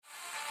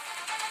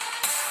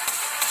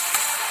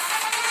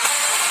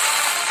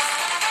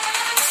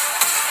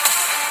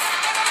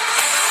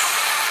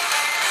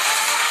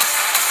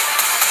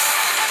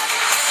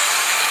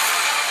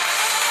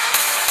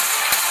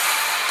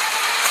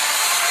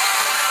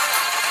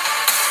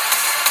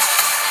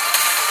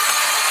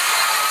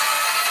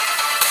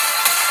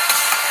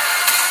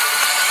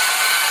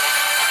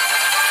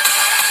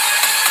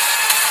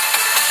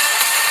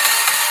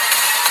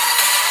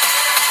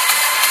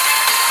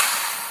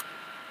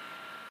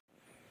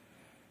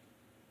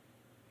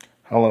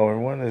Hello,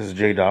 everyone. This is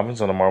Jay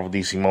Dobbins on the Marvel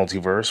DC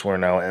Multiverse. We're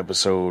now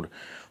episode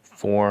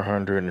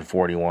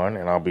 441,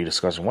 and I'll be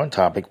discussing one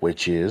topic,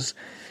 which is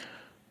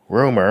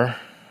rumor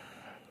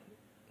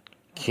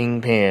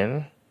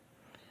Kingpin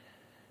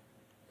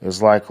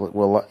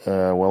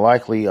will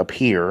likely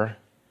appear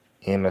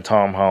in the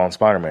Tom Holland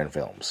Spider-Man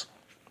films.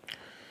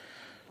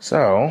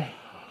 So,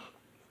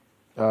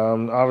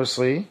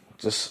 obviously,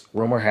 this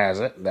rumor has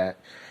it that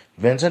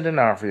Vincent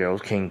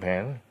D'Onofrio's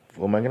Kingpin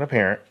will make an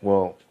appearance.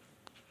 Will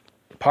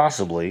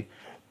possibly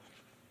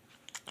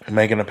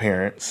make an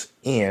appearance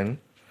in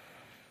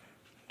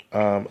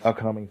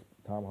upcoming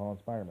Tom Holland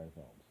Spider-Man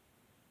films.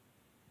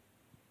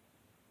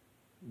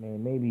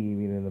 Maybe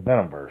even in the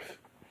Venomverse.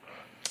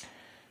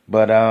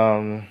 But,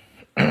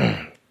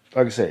 like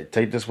I said,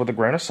 take this with a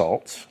grain of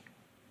salt.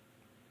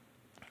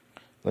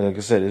 Like I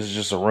said, this is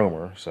just a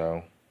rumor,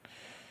 so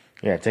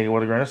yeah, take it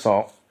with a grain of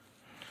salt.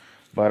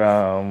 But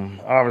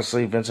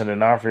obviously, Vincent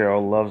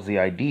D'Onofrio loves the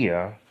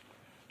idea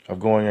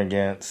of going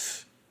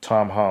against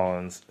Tom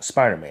Holland's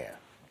Spider-Man.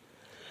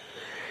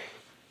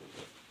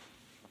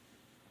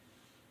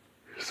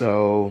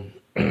 So,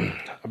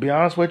 I'll be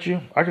honest with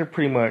you, I can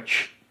pretty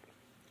much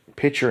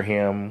picture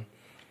him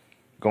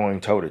going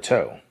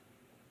toe-to-toe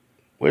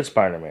with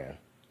Spider-Man.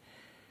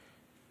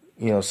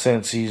 You know,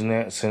 since he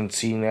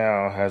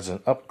now has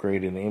an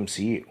upgrade in the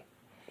MCU.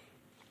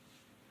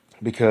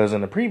 Because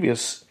in the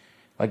previous,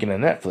 like in the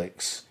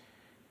Netflix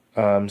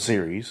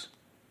series,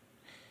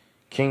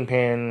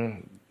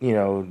 Kingpin, he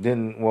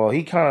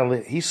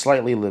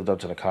slightly lived up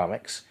to the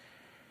comics,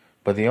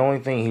 but the only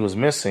thing he was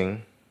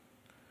missing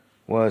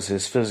was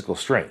his physical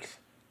strength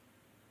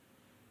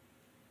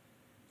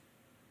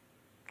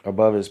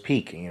above his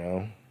peak,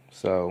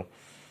 so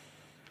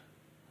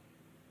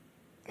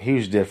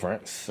huge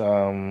difference.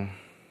 Let's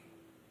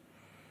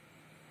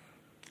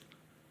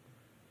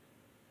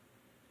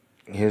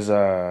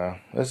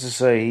just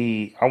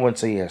say I wouldn't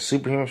say he has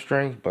superhuman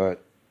strength,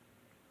 but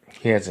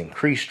he has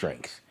increased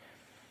strength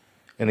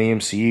in the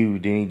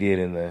MCU than he did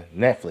in the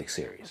Netflix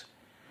series.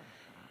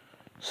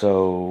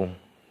 So,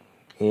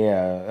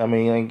 yeah, I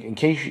mean, in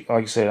case,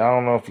 like I said, I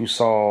don't know if you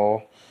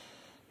saw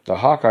the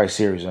Hawkeye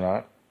series or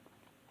not.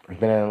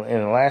 But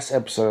in the last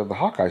episode of the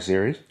Hawkeye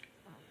series,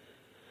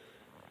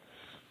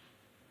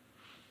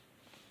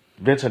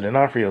 Vincent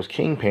D'Onofrio's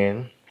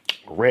Kingpin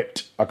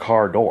ripped a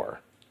car door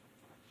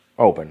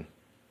open.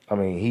 I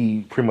mean,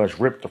 he pretty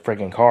much ripped the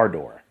freaking car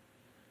door.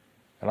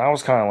 And I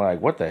was kind of like,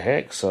 what the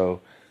heck?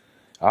 So,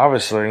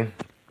 obviously,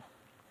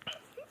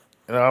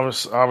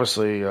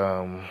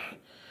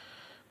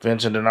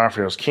 Vincent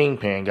D'Onofrio's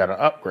Kingpin got an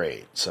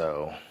upgrade.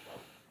 So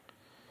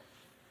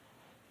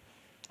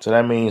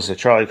that means that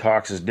Charlie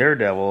Cox's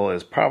Daredevil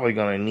is probably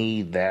going to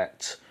need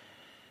that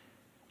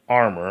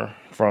armor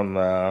from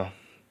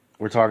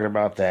we're talking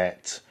about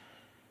that,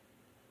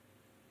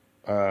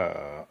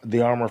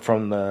 the armor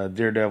from the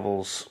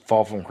Daredevil's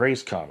Fall from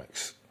Grace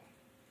comics.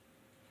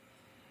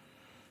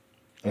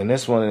 And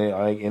this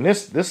one,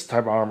 this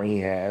type of armor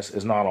he has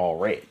is not all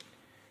red.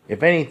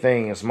 If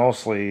anything, it's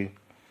mostly,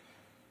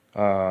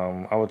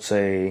 I would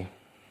say,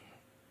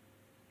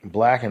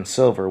 black and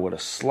silver with a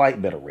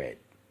slight bit of red.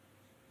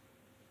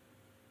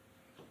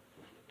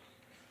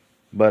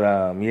 But,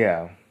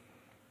 yeah.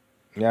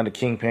 Now the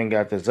Kingpin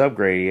got this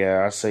upgrade,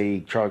 yeah, I say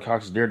Charlie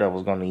Cox's Daredevil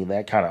is going to need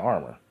that kind of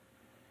armor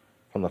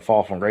from the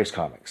Fall from Grace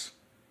comics.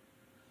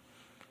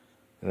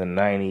 In the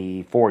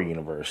 94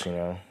 universe,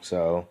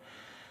 So,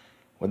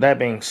 with that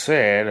being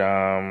said,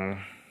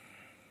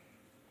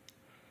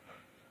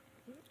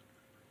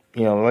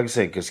 like I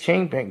said, because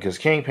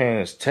Kingpin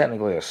is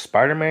technically a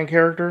Spider-Man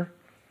character,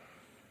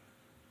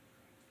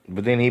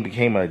 but then he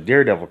became a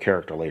Daredevil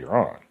character later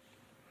on.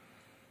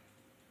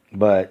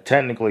 But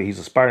technically, he's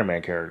a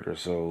Spider-Man character,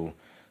 so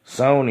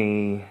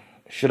Sony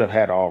should have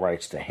had all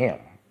rights to him,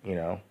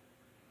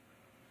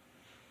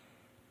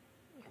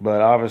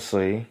 But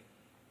obviously,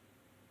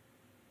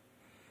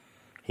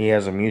 he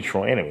has a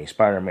mutual enemy,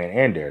 Spider-Man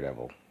and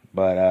Daredevil.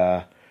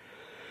 But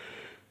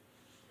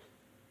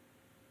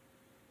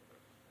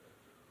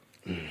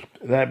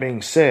that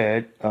being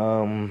said,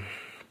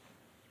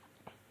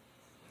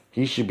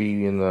 he should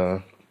be in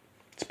the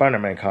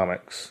Spider-Man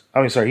comics.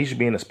 He should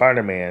be in the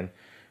Spider-Man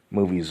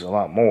movies a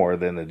lot more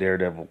than the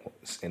Daredevil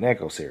and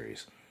Echo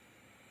series.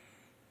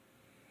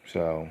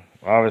 So,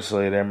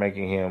 obviously, they're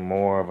making him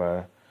more of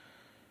a...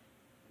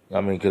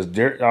 because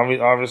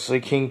obviously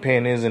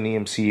Kingpin is in the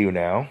MCU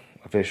now,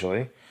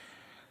 officially.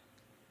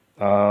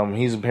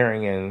 He's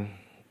appearing in,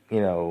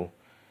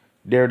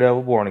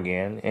 Daredevil Born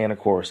Again, and of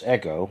course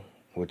Echo,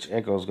 which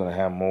Echo's going to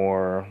have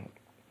more...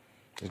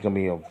 It's going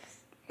to be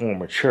more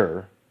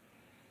mature.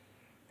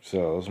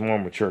 So, it's more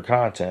mature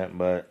content,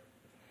 but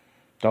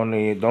don't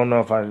know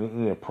if I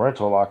need a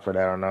parental lock for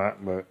that or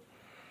not, but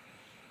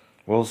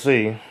we'll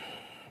see.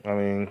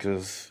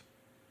 Because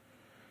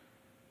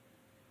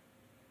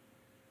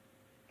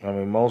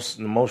most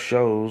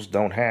shows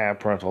don't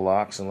have parental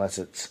locks unless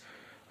it's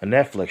a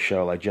Netflix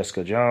show like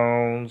Jessica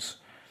Jones,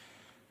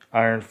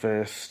 Iron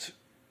Fist,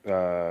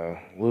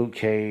 Luke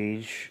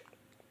Cage,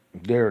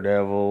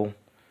 Daredevil,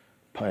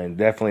 and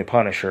definitely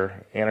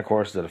Punisher, and of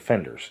course the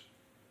Defenders.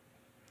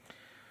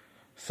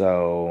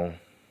 So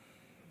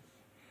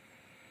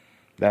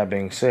that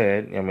being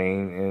said, I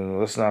mean, and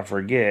let's not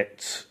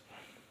forget,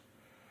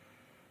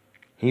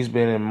 he's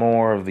been in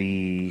more of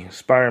the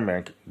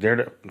Spider-Man,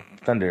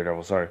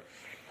 Daredevil, sorry.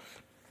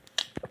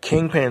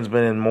 Kingpin's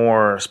been in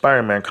more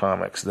Spider-Man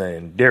comics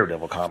than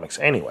Daredevil comics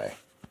anyway.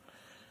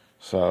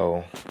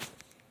 So,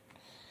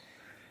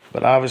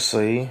 but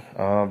obviously,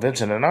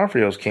 Vincent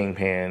D'Onofrio's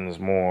Kingpin is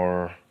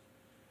more,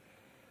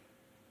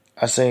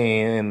 I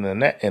say in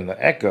the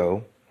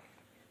Echo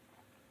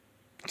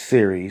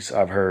series,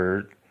 I've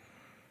heard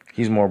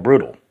he's more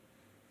brutal.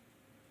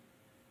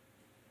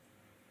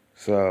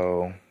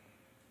 So,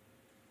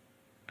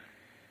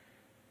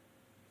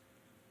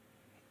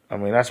 I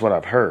mean, that's what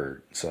I've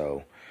heard.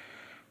 So,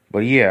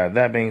 but yeah,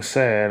 that being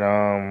said,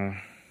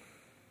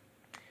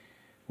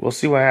 we'll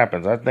see what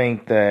happens. I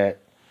think that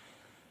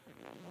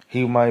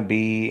he might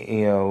be,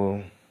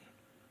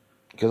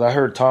 because I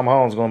heard Tom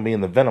Holland's going to be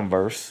in the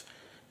Venomverse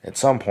at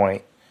some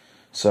point.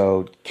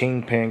 So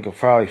Kingpin could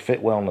probably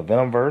fit well in the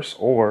Venomverse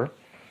or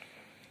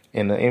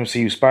in the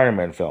MCU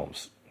Spider-Man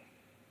films.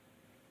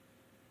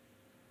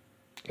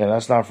 And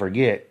let's not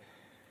forget,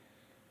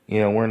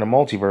 we're in the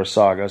multiverse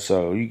saga,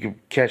 so you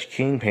could catch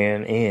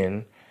Kingpin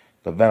in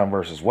the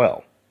Venomverse as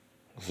well.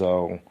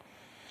 So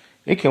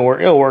it can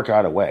work. It'll work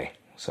either way.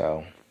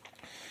 So,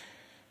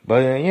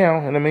 but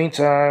in the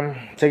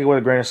meantime, take it with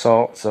a grain of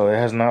salt. So it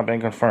has not been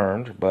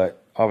confirmed,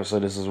 but obviously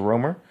this is a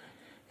rumor,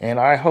 and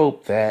I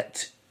hope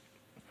that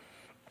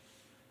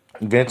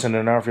Vincent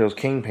D'Onofrio's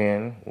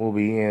Kingpin will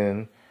be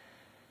in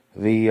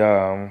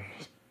the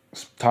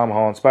Tom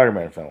Holland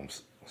Spider-Man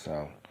films.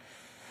 So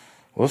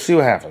we'll see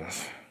what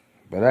happens.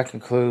 But that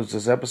concludes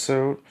this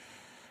episode.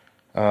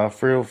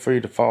 Feel free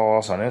to follow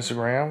us on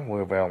Instagram.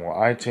 We're available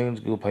on iTunes,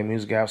 Google Play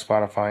Music app,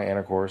 Spotify, and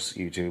of course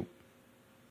YouTube.